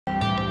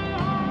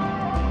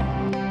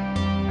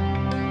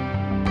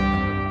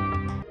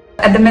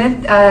At the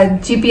minute,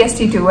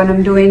 GPST2 when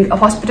I'm doing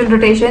hospital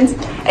rotations,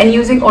 and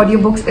using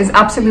audiobooks is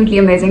absolutely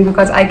amazing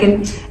because I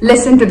can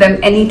listen to them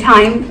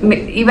anytime,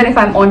 even if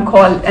I'm on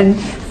call and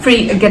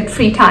get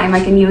free time,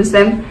 I can use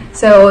them.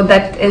 So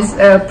that is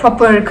a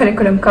proper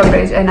curriculum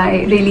coverage, and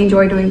I really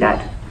enjoy doing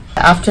that.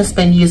 I've just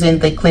been using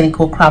the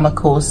clinical grammar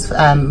course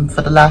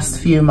for the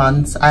last few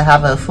months. I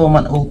have a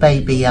 4-month-old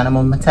baby and I'm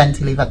on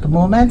maternity leave at the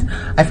moment.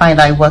 I find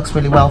that it works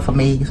really well for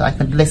me because I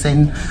can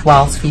listen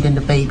whilst feeding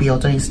the baby or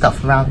doing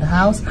stuff around the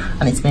house,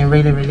 and it's been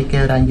really, really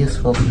good and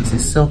useful because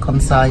it's so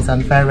concise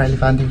and very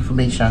relevant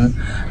information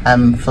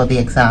for the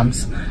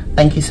exams.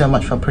 Thank you so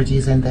much for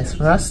producing this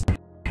for us.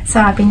 So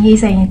I've been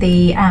using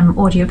the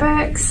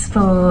audiobooks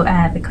for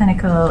the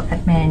clinical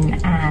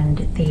admin and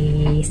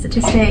the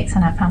statistics,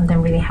 and I found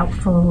them really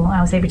helpful. I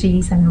was able to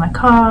use them in my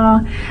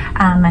car,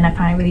 and I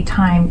find it really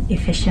time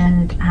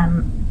efficient,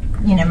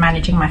 you know,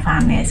 managing my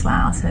family as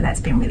well. So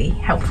that's been really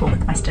helpful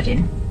with my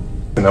studying.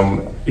 And I'm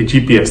a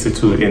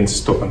GPST2 in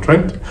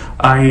Stoke-on-Trent.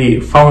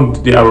 I found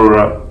the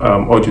Arora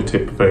audio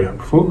tape very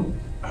helpful,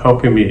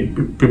 helping me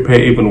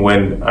prepare even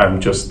when I'm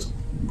just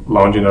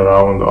lounging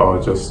around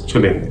or just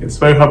chilling. It's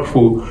very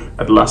helpful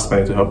at the last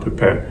minute to help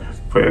prepare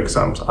for your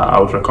exams. I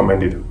would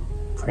recommend it.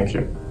 Thank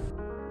you.